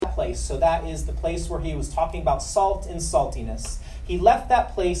place. So that is the place where he was talking about salt and saltiness. He left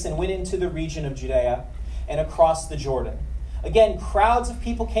that place and went into the region of Judea and across the Jordan. Again, crowds of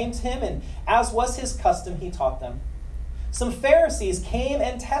people came to him, and as was his custom, he taught them. Some Pharisees came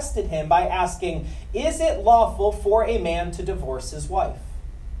and tested him by asking, "Is it lawful for a man to divorce his wife?"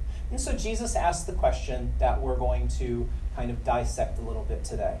 And so Jesus asked the question that we're going to kind of dissect a little bit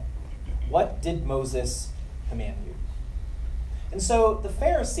today. What did Moses command you? And so the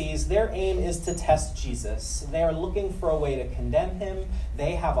Pharisees, their aim is to test Jesus. They are looking for a way to condemn him.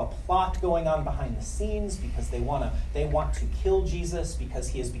 They have a plot going on behind the scenes because they want to kill Jesus because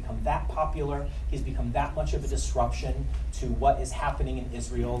he has become that popular. He's become that much of a disruption to what is happening in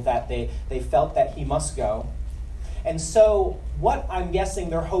Israel that they felt that he must go. And so what I'm guessing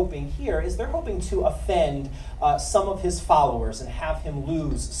they're hoping here is they're hoping to offend some of his followers and have him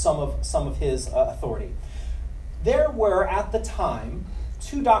lose some of his authority. There were, at the time,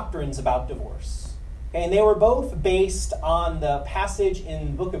 two doctrines about divorce. Okay, and they were both based on the passage in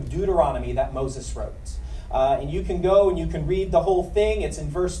the book of Deuteronomy that Moses wrote. And you can go and you can read the whole thing. It's in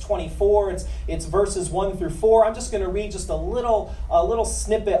verse 24. It's verses 1 through 4. I'm just going to read just a little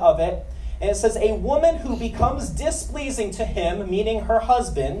snippet of it. And it says, "A woman who becomes displeasing to him," meaning her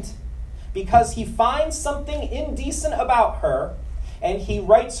husband, "because he finds something indecent about her, and he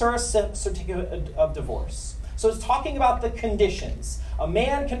writes her a certificate of divorce." So it's talking about the conditions. A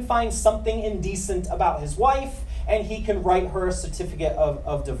man can find something indecent about his wife, and he can write her a certificate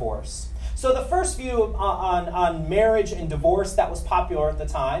of divorce. So the first view on marriage and divorce that was popular at the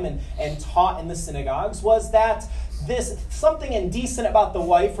time and taught in the synagogues was that this something indecent about the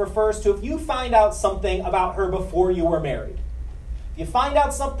wife refers to if you find out something about her before you were married. If you find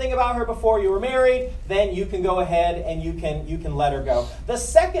out something about her before you were married, then you can go ahead and you can let her go. The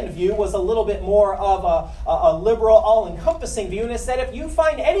second view was a little bit more of a liberal, all-encompassing view, and it said if you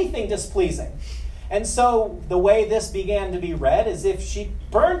find anything displeasing. And so the way this began to be read is if she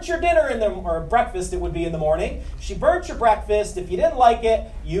burnt your dinner or breakfast, it would be in the morning. She burnt your breakfast. If you didn't like it,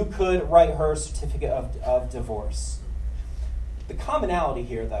 you could write her a certificate of divorce. The commonality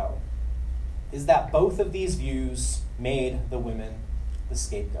here, though, is that both of these views made the women the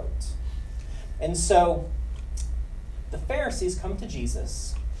scapegoat. And so the Pharisees come to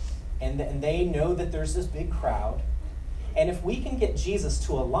Jesus, and they know that there's this big crowd. And if we can get Jesus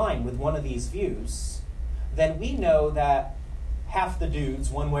to align with one of these views, then we know that half the dudes,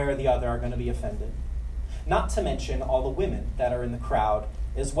 one way or the other, are going to be offended. Not to mention all the women that are in the crowd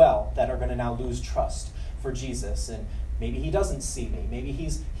as well that are going to now lose trust for Jesus. And maybe he doesn't see me. Maybe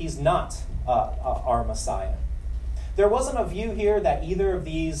he's not our Messiah. There wasn't a view here that either of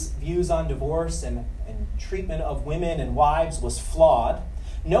these views on divorce and treatment of women and wives was flawed.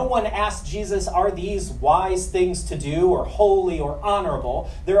 No one asked Jesus, are these wise things to do or holy or honorable?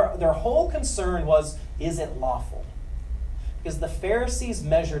 Their whole concern was, is it lawful? Because the Pharisees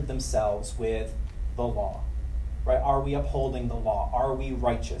measured themselves with the law. Right? Are we upholding the law? Are we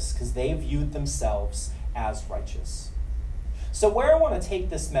righteous? Because they viewed themselves as righteous. So where I want to take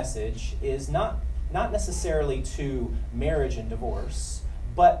this message is not necessarily to marriage and divorce,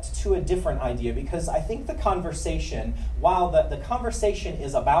 but to a different idea, because I think the conversation, while the conversation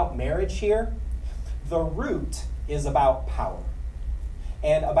is about marriage here, the root is about power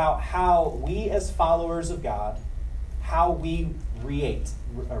and about how we as followers of God, how we relate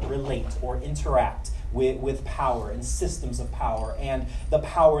or interact with power and systems of power and the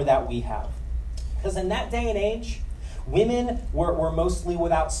power that we have. Because in that day and age, women were mostly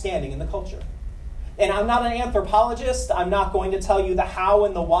without standing in the culture. And I'm not an anthropologist. I'm not going to tell you the how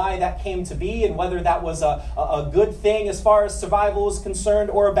and the why that came to be and whether that was a good thing as far as survival is concerned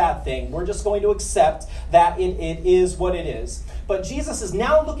or a bad thing. We're just going to accept that it is what it is. But Jesus is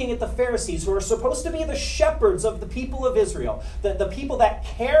now looking at the Pharisees, who are supposed to be the shepherds of the people of Israel, the people that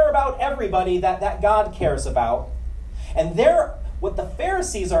care about everybody that God cares about. And what the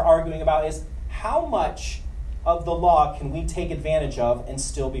Pharisees are arguing about is how much of the law can we take advantage of and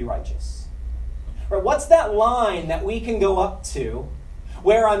still be righteous? Right, what's that line that we can go up to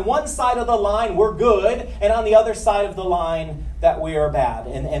where on one side of the line we're good and on the other side of the line that we are bad,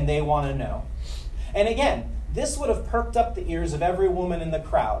 and they want to know. And again, this would have perked up the ears of every woman in the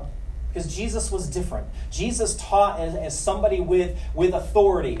crowd because Jesus was different. Jesus taught as somebody with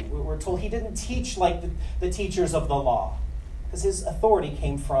authority. We're told he didn't teach like the teachers of the law because his authority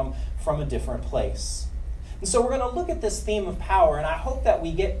came from a different place. And so we're going to look at this theme of power, and I hope that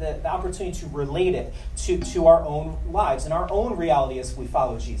we get the opportunity to relate it to our own lives and our own reality as we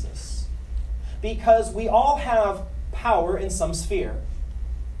follow Jesus. Because we all have power in some sphere.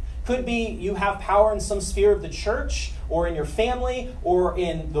 Could be you have power in some sphere of the church, or in your family, or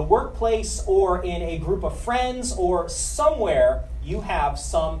in the workplace, or in a group of friends, or somewhere you have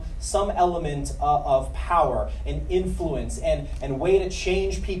some element of power and influence and way to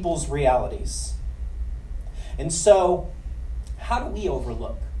change people's realities. And so, how do we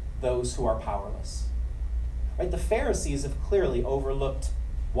overlook those who are powerless? Right? The Pharisees have clearly overlooked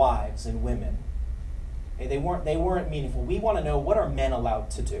wives and women. They weren't meaningful. We want to know, what are men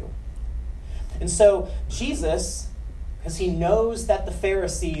allowed to do? And so Jesus, because he knows that the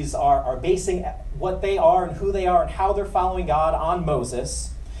Pharisees are basing what they are and who they are and how they're following God on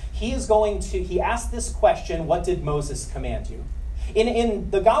Moses, he asked this question, what did Moses command you? In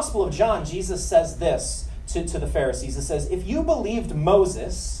the Gospel of John, Jesus says this to the Pharisees. It says, if you believed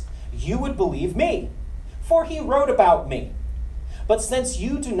Moses, you would believe me, for he wrote about me. But since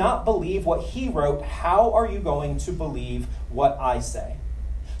you do not believe what he wrote, how are you going to believe what I say?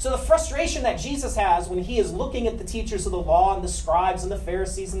 So the frustration that Jesus has when he is looking at the teachers of the law and the scribes and the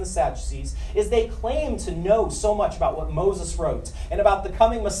Pharisees and the Sadducees is they claim to know so much about what Moses wrote and about the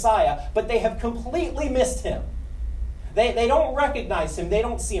coming Messiah, but they have completely missed him. They don't recognize him. They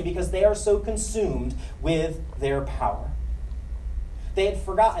don't see him because they are so consumed with their power. They had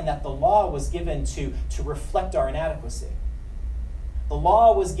forgotten that the law was given to reflect our inadequacy. The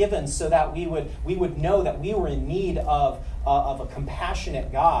law was given so that we would know that we were in need of a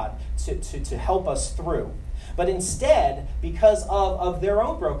compassionate God to help us through. But instead, because of their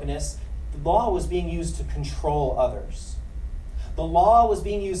own brokenness, the law was being used to control others. The law was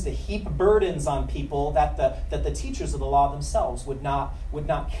being used to heap burdens on people that the teachers of the law themselves would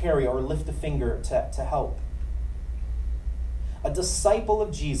not carry or lift a finger to help. A disciple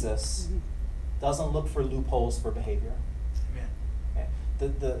of Jesus doesn't look for loopholes for behavior.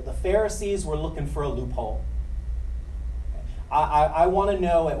 The Pharisees were looking for a loophole. I want to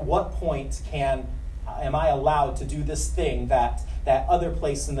know at what point am I allowed to do this thing that other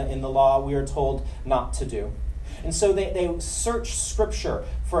place in the law we are told not to do. And so they search Scripture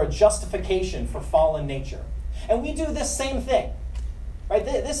for a justification for fallen nature. And we do this same thing. Right?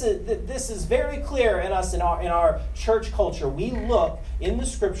 This is very clear in us in our church culture. We look in the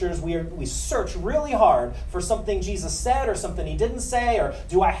Scriptures, we search really hard for something Jesus said or something he didn't say, or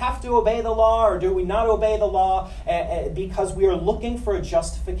do I have to obey the law or do we not obey the law? Because we are looking for a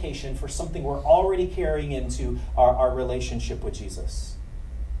justification for something we're already carrying into our relationship with Jesus.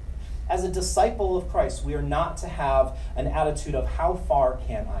 As a disciple of Christ, we are not to have an attitude of how far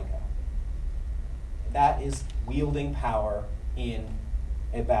can I go? That is wielding power in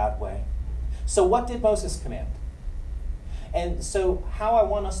a bad way. So what did Moses command? And so how I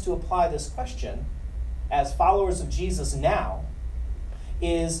want us to apply this question as followers of Jesus now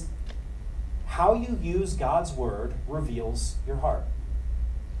is how you use God's word reveals your heart.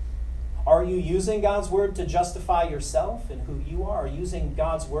 Are you using God's word to justify yourself and who you are? Are you using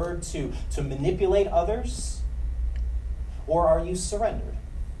God's word to manipulate others? Or are you surrendered?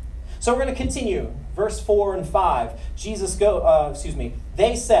 So we're going to continue. Verse 4 and 5.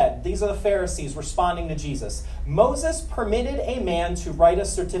 They said, these are the Pharisees responding to Jesus, Moses permitted a man to write a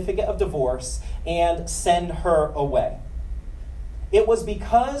certificate of divorce and send her away. It was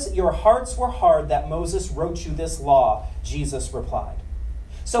because your hearts were hard that Moses wrote you this law, Jesus replied.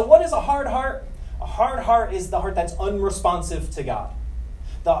 So what is a hard heart? A hard heart is the heart that's unresponsive to God.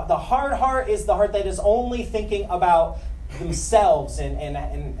 The hard heart is the heart that is only thinking about themselves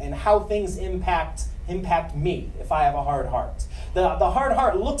and how things impact me if I have a hard heart. The hard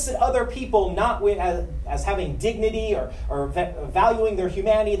heart looks at other people not as having dignity or valuing their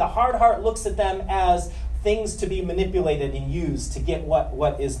humanity. The hard heart looks at them as things to be manipulated and used to get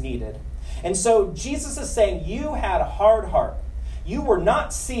what is needed. And so Jesus is saying, you had a hard heart. You were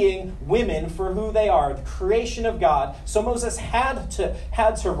not seeing women for who they are, the creation of God. So Moses had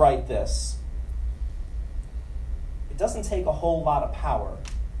to write this. It doesn't take a whole lot of power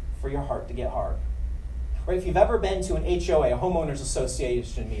for your heart to get hard. Right? If you've ever been to an HOA, a homeowners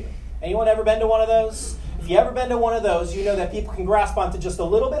association meeting, anyone ever been to one of those? If you've ever been to one of those, you know that people can grasp onto just a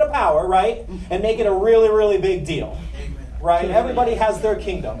little bit of power, right? And make it a really, really big deal. Right? Everybody has their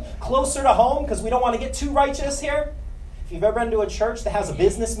kingdom. Closer to home, because we don't want to get too righteous here. If you've ever been to a church that has a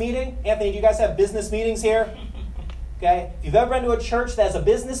business meeting, Anthony, do you guys have business meetings here? Okay? If you've ever been to a church that has a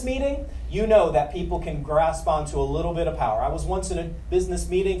business meeting, you know that people can grasp onto a little bit of power. I was once in a business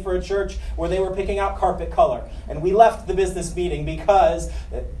meeting for a church where they were picking out carpet color. And we left the business meeting because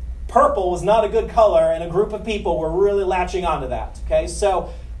purple was not a good color and a group of people were really latching onto that. Okay?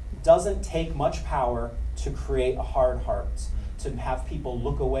 So it doesn't take much power to create a hard heart, to have people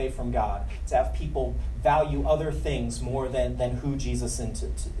look away from God, to have people value other things more than who Jesus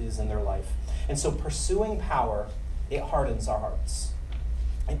is in their life. And so pursuing power, it hardens our hearts.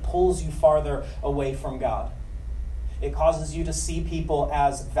 It pulls you farther away from God. It causes you to see people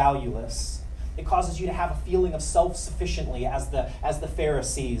as valueless. It causes you to have a feeling of self-sufficiency as the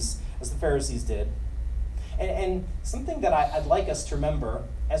Pharisees did. And something that I'd like us to remember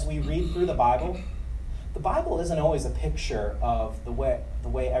as we read through the Bible isn't always a picture of the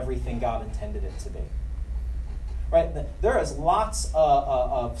way everything God intended it to be. Right? There is lots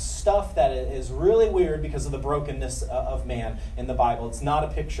of stuff that is really weird because of the brokenness of man in the Bible. It's not a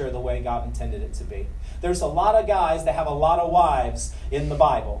picture of the way God intended it to be. There's a lot of guys that have a lot of wives in the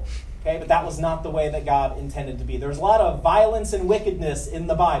Bible. Okay, but that was not the way that God intended it to be. There's a lot of violence and wickedness in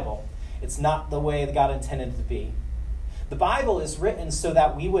the Bible. It's not the way that God intended it to be. The Bible is written so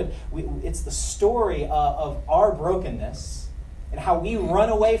that it's the story of our brokenness and how we run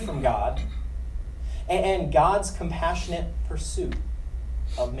away from God and God's compassionate pursuit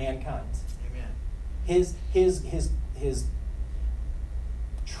of mankind. Amen. His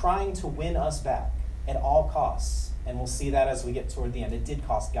trying to win us back at all costs. And we'll see that as we get toward the end. It did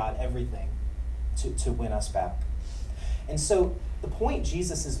cost God everything to win us back. And so the point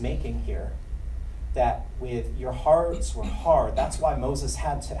Jesus is making here, that with your hearts were hard, that's why Moses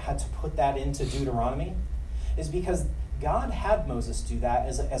had to put that into Deuteronomy, is because God had Moses do that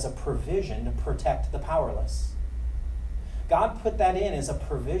as a provision to protect the powerless. God put that in as a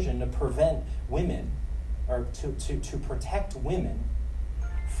provision to prevent women, or to protect women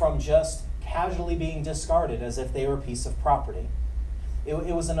from just casually being discarded as if they were a piece of property. It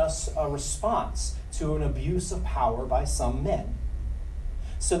was a response to an abuse of power by some men.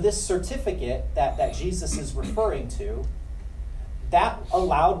 So this certificate that Jesus is referring to, that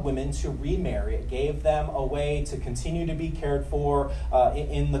allowed women to remarry. It gave them a way to continue to be cared for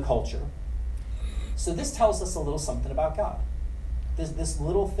in the culture. So this tells us a little something about God. This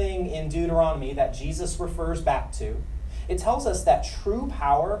little thing in Deuteronomy that Jesus refers back to, it tells us that true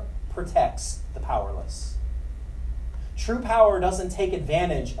power protects the powerless. True power doesn't take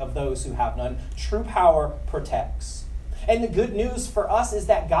advantage of those who have none. True power protects. And the good news for us is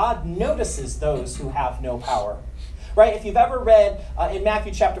that God notices those who have no power. Right? If you've ever read in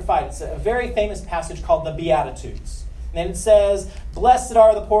Matthew chapter 5, it's a very famous passage called the Beatitudes. And it says, "Blessed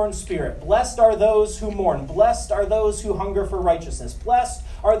are the poor in spirit. Blessed are those who mourn. Blessed are those who hunger for righteousness. Blessed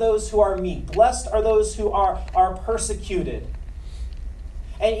are those who are meek. Blessed are those who are persecuted."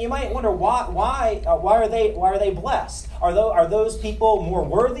 And you might wonder, why are they blessed? Are those people more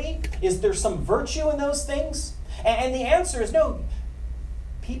worthy? Is there some virtue in those things? And the answer is no.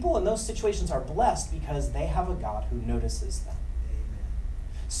 People in those situations are blessed because they have a God who notices them. Amen.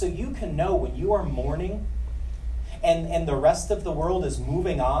 So you can know when you are mourning and the rest of the world is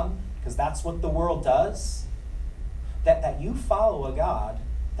moving on, because that's what the world does, that you follow a God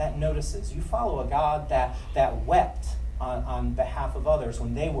that notices. You follow a God that wept on behalf of others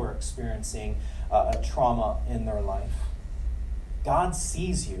when they were experiencing a trauma in their life. God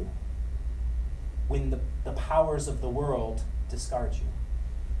sees you when the powers of the world discard you.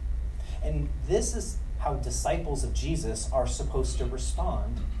 And this is how disciples of Jesus are supposed to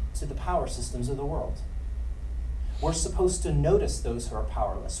respond to the power systems of the world. We're supposed to notice those who are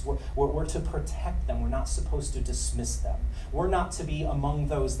powerless. We're to protect them. We're not supposed to dismiss them. We're not to be among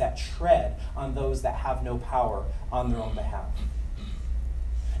those that tread on those that have no power on their own behalf.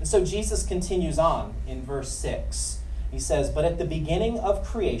 And so Jesus continues on in verse 6. He says, "But at the beginning of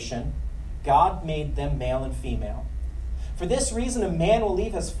creation, God made them male and female. For this reason, a man will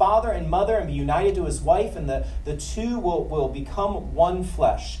leave his father and mother and be united to his wife, and the two will become one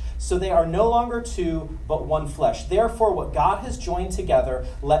flesh. So they are no longer two, but one flesh. Therefore, what God has joined together,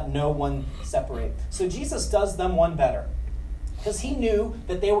 let no one separate." So Jesus does them one better, because he knew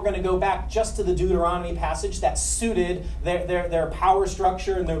that they were going to go back just to the Deuteronomy passage that suited their power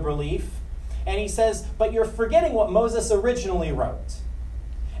structure and their belief. And he says, but you're forgetting what Moses originally wrote.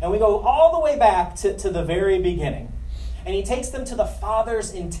 And we go all the way back to the very beginning. And he takes them to the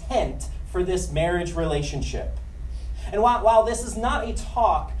Father's intent for this marriage relationship. And while this is not a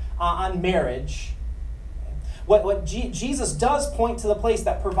talk on marriage, what Jesus does point to the place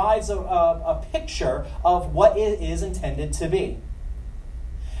that provides a picture of what it is intended to be.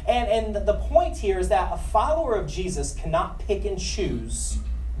 And the point here is that a follower of Jesus cannot pick and choose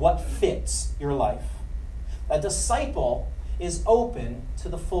what fits your life. A disciple is open to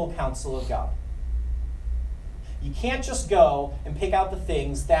the full counsel of God. You can't just go and pick out the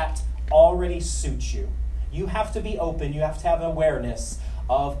things that already suit you. You have to be open. You have to have awareness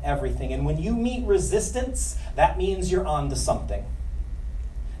of everything. And when you meet resistance, that means you're on to something.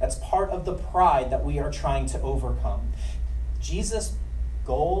 That's part of the pride that we are trying to overcome. Jesus'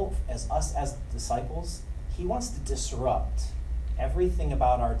 goal as us as disciples, he wants to disrupt everything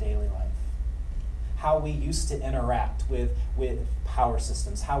about our daily life. How we used to interact with power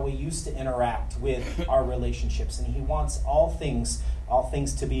systems, how we used to interact with our relationships, and he wants all things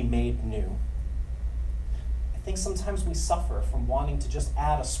to be made new. I think sometimes we suffer from wanting to just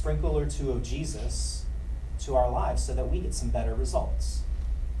add a sprinkle or two of Jesus to our lives so that we get some better results.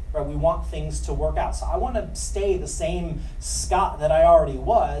 Right? We want things to work out. So I want to stay the same Scott that I already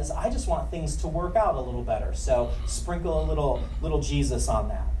was. I just want things to work out a little better. So sprinkle a little Jesus on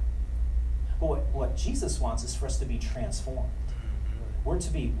that. But what Jesus wants is for us to be transformed. We're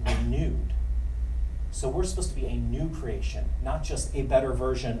to be renewed. So we're supposed to be a new creation, not just a better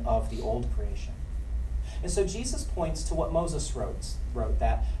version of the old creation. And so Jesus points to what Moses wrote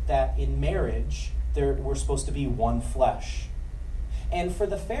that in marriage, we're supposed to be one flesh. And for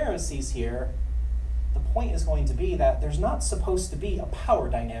the Pharisees here, the point is going to be that there's not supposed to be a power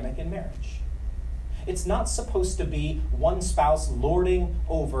dynamic in marriage. It's not supposed to be one spouse lording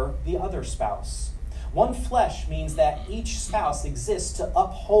over the other spouse. One flesh means that each spouse exists to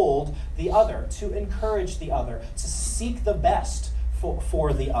uphold the other, to encourage the other, to seek the best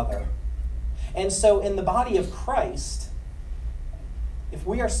for the other. And so in the body of Christ, if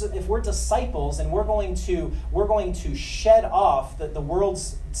we're disciples and we're going to shed off the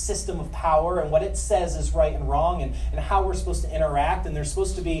world's system of power and what it says is right and wrong and how we're supposed to interact, and there's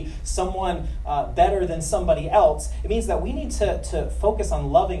supposed to be someone better than somebody else, it means that we need to focus on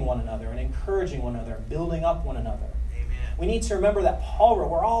loving one another and encouraging one another and building up one another. Amen. We need to remember that Paul wrote,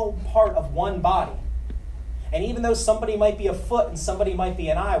 we're all part of one body. And even though somebody might be a foot and somebody might be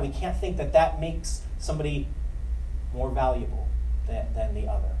an eye, we can't think that makes somebody more valuable than the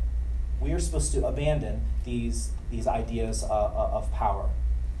other. We are supposed to abandon these ideas of power.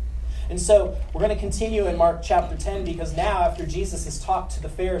 And so we're going to continue in Mark chapter 10, because now after Jesus has talked to the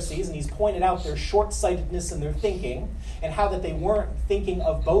Pharisees and he's pointed out their short-sightedness in their thinking and how that they weren't thinking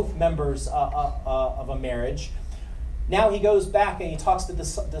of both members of a marriage, now he goes back and he talks to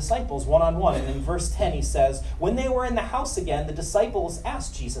the disciples one-on-one. And in verse 10 he says, when they were in the house again, the disciples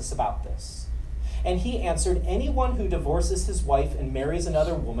asked Jesus about this. And he answered, anyone who divorces his wife and marries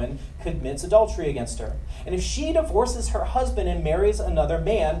another woman commits adultery against her. And if she divorces her husband and marries another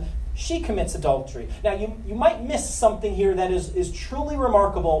man, she commits adultery. Now, you might miss something here that is truly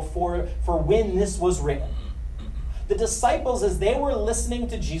remarkable for when this was written. The disciples, as they were listening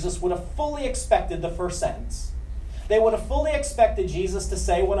to Jesus, would have fully expected the first sentence. They would have fully expected Jesus to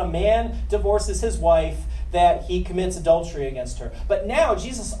say, when a man divorces his wife, that he commits adultery against her. But now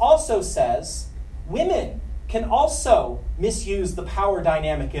Jesus also says, women can also misuse the power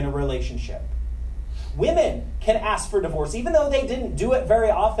dynamic in a relationship. Women can ask for divorce. Even though they didn't do it very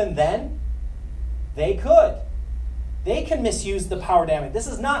often then, they could. They can misuse the power dynamic. This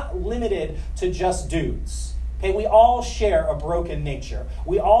is not limited to just dudes. Okay, we all share a broken nature.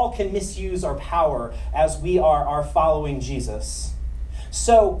 We all can misuse our power as we are following Jesus.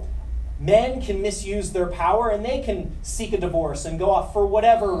 So men can misuse their power and they can seek a divorce and go off for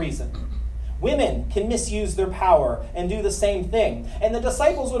whatever reason. Women can misuse their power and do the same thing. And the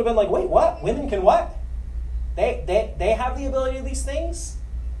disciples would have been like, wait, what? Women can what? They have the ability to do these things?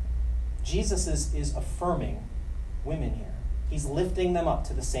 Jesus is affirming women here. He's lifting them up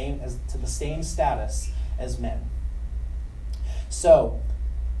to the same status as men. So,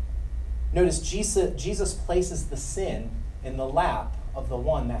 notice Jesus places the sin in the lap of the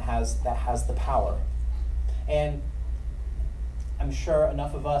one that has the power. And I'm sure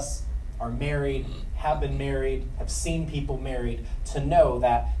enough of us are married, have been married, have seen people married, to know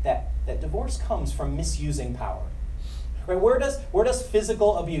that divorce comes from misusing power. Right? Where does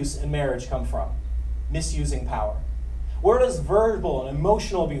physical abuse in marriage come from? Misusing power. Where does verbal and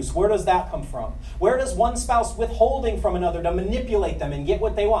emotional abuse, where does that come from? Where does one spouse withholding from another to manipulate them and get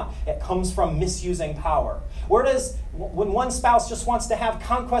what they want? It comes from misusing power. When one spouse just wants to have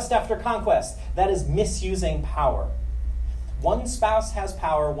conquest after conquest, that is misusing power. One spouse has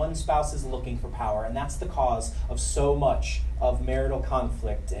power, one spouse is looking for power, and that's the cause of so much of marital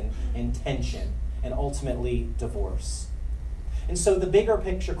conflict and tension, and ultimately divorce. And so the bigger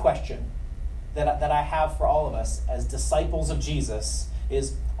picture question that I have for all of us as disciples of Jesus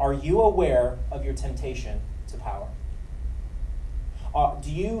is, are you aware of your temptation to power?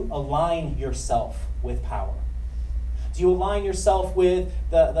 Do you align yourself with power? Do you align yourself with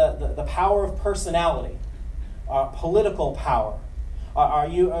the power of personality? Political power? Are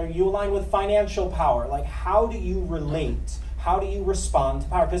you aligned with financial power? Like, how do you relate? How do you respond to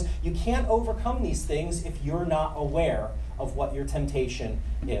power? Because you can't overcome these things if you're not aware of what your temptation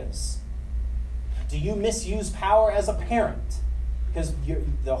is. Do you misuse power as a parent? Because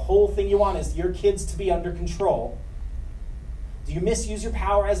the whole thing you want is your kids to be under control. Do you misuse your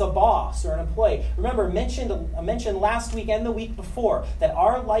power as a boss or an employee? Remember, I mentioned last week and the week before that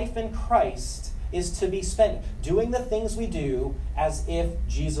our life in Christ is to be spent doing the things we do as if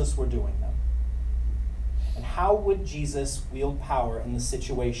Jesus were doing them. And how would Jesus wield power in the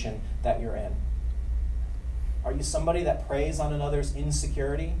situation that you're in? Are you somebody that preys on another's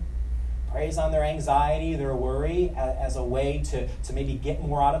insecurity? Preys on their anxiety, their worry as a way to maybe get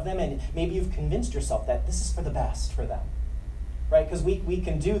more out of them? And maybe you've convinced yourself that this is for the best for them. Right? Because we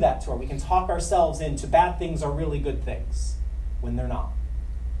can do that to her. We can talk ourselves into bad things are really good things when they're not.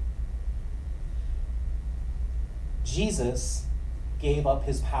 Jesus gave up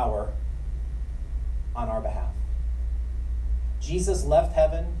his power on our behalf. Jesus left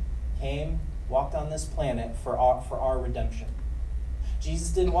heaven, came, walked on this planet for our redemption. Jesus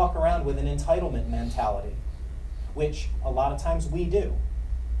didn't walk around with an entitlement mentality, which a lot of times we do.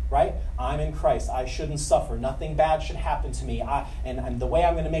 Right? I'm in Christ. I shouldn't suffer. Nothing bad should happen to me. And the way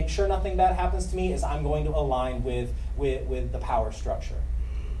I'm going to make sure nothing bad happens to me is I'm going to align with the power structure.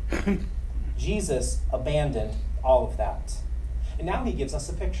 Jesus abandoned all of that. And now he gives us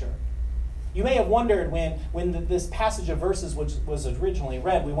a picture. You may have wondered when this passage of verses was originally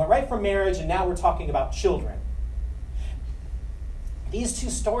read, we went right from marriage and now we're talking about children. These two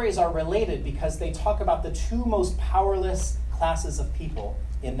stories are related because they talk about the two most powerless classes of people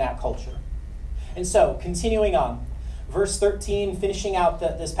in that culture. And so, continuing on, verse 13, finishing out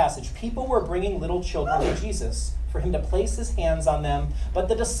this passage. People were bringing little children to Jesus for him to place his hands on them, but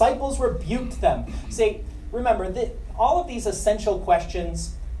the disciples rebuked them. See, remember, all of these essential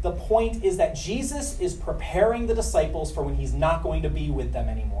questions, the point is that Jesus is preparing the disciples for when he's not going to be with them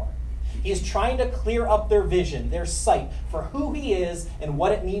anymore. He's trying to clear up their vision, their sight for who he is and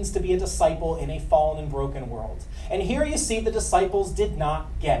what it means to be a disciple in a fallen and broken world. And here you see the disciples did not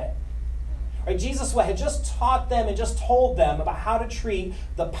get it. Right? Jesus had just taught them and just told them about how to treat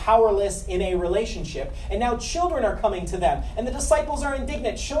the powerless in a relationship. And now children are coming to them. And the disciples are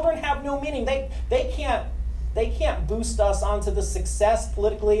indignant. Children have no meaning. They can't boost us onto the success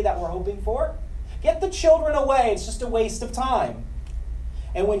politically that we're hoping for. Get the children away. It's just a waste of time.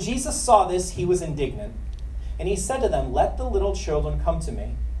 And when Jesus saw this, he was indignant. And he said to them, "Let the little children come to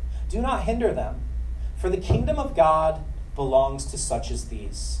me. Do not hinder them, for the kingdom of God belongs to such as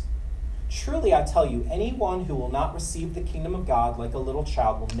these. Truly, I tell you, anyone who will not receive the kingdom of God like a little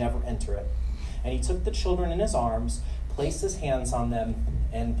child will never enter it." And he took the children in his arms, placed his hands on them,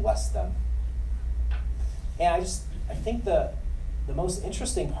 and blessed them. And I think the most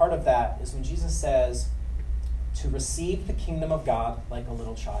interesting part of that is when Jesus says, to receive the kingdom of God like a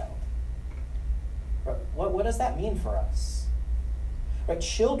little child. What does that mean for us? Right?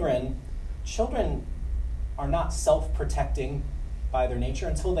 Children are not self-protecting by their nature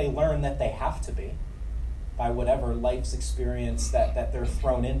until they learn that they have to be, by whatever life's experience that they're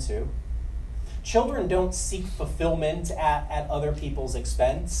thrown into. Children don't seek fulfillment at other people's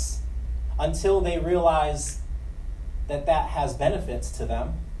expense until they realize that has benefits to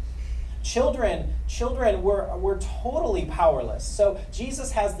them. Children were totally powerless. So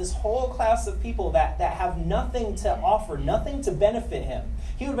Jesus has this whole class of people that have nothing to offer, nothing to benefit him.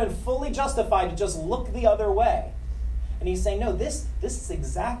 He would have been fully justified to just look the other way. And he's saying, no, this is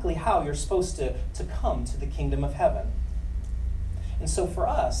exactly how you're supposed to come to the kingdom of heaven. And so for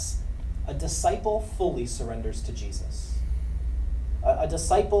us, a disciple fully surrenders to Jesus. A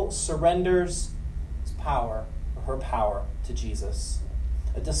disciple surrenders his power, or her power, to Jesus.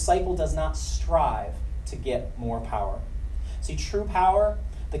 A disciple does not strive to get more power. See, true power,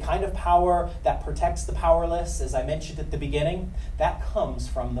 the kind of power that protects the powerless, as I mentioned at the beginning, that comes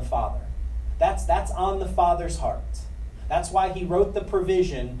from the Father. That's on the Father's heart. That's why he wrote the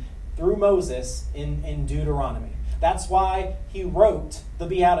provision through Moses in Deuteronomy. That's why he wrote the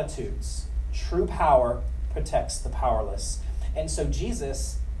Beatitudes. True power protects the powerless. And so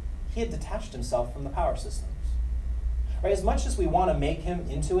Jesus, he had detached himself from the power systems. Right? As much as we want to make him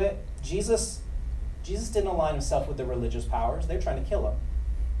into it, Jesus didn't align himself with the religious powers. They're trying to kill him.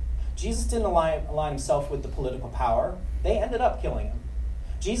 Jesus didn't align himself with the political power. They ended up killing him.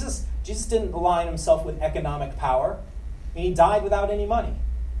 Jesus didn't align himself with economic power. I mean, he died without any money.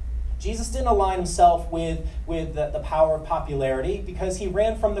 Jesus didn't align himself with the power of popularity because he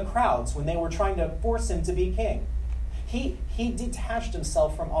ran from the crowds when they were trying to force him to be king. He detached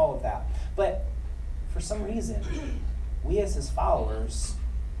himself from all of that. But for some reason, we as his followers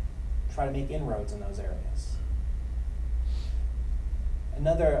try to make inroads in those areas.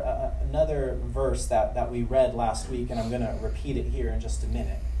 Another verse that we read last week, and I'm going to repeat it here in just a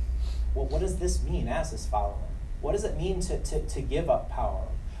minute. Well, what does this mean as his follower? What does it mean to give up power?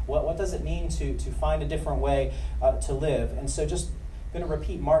 What does it mean to find a different way to live? And so just going to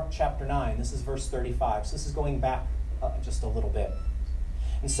repeat Mark chapter 9. This is verse 35. So this is going back just a little bit.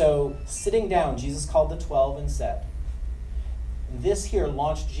 And so sitting down, Jesus called the 12 and said, and this here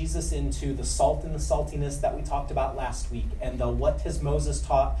launched Jesus into the salt and the saltiness that we talked about last week, and the what has Moses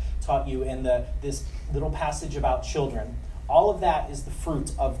taught you, and this little passage about children. All of that is the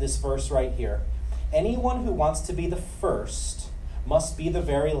fruit of this verse right here. Anyone who wants to be the first must be the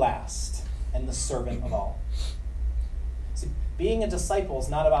very last and the servant of all. See, being a disciple is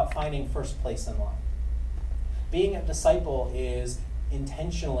not about finding first place in line. Being a disciple is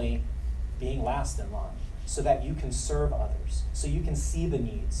intentionally being last in line so that you can serve others, so you can see the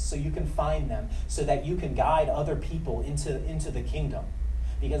needs, so you can find them, so that you can guide other people into the kingdom.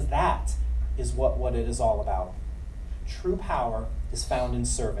 Because that is what it is all about. True power is found in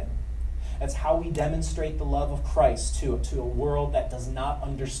serving. That's how we demonstrate the love of Christ to a world that does not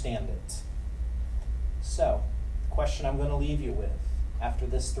understand it. So, the question I'm going to leave you with after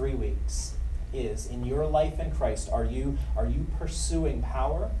this 3 weeks is, in your life in Christ, are you pursuing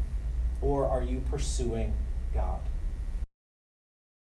power, or are you pursuing God?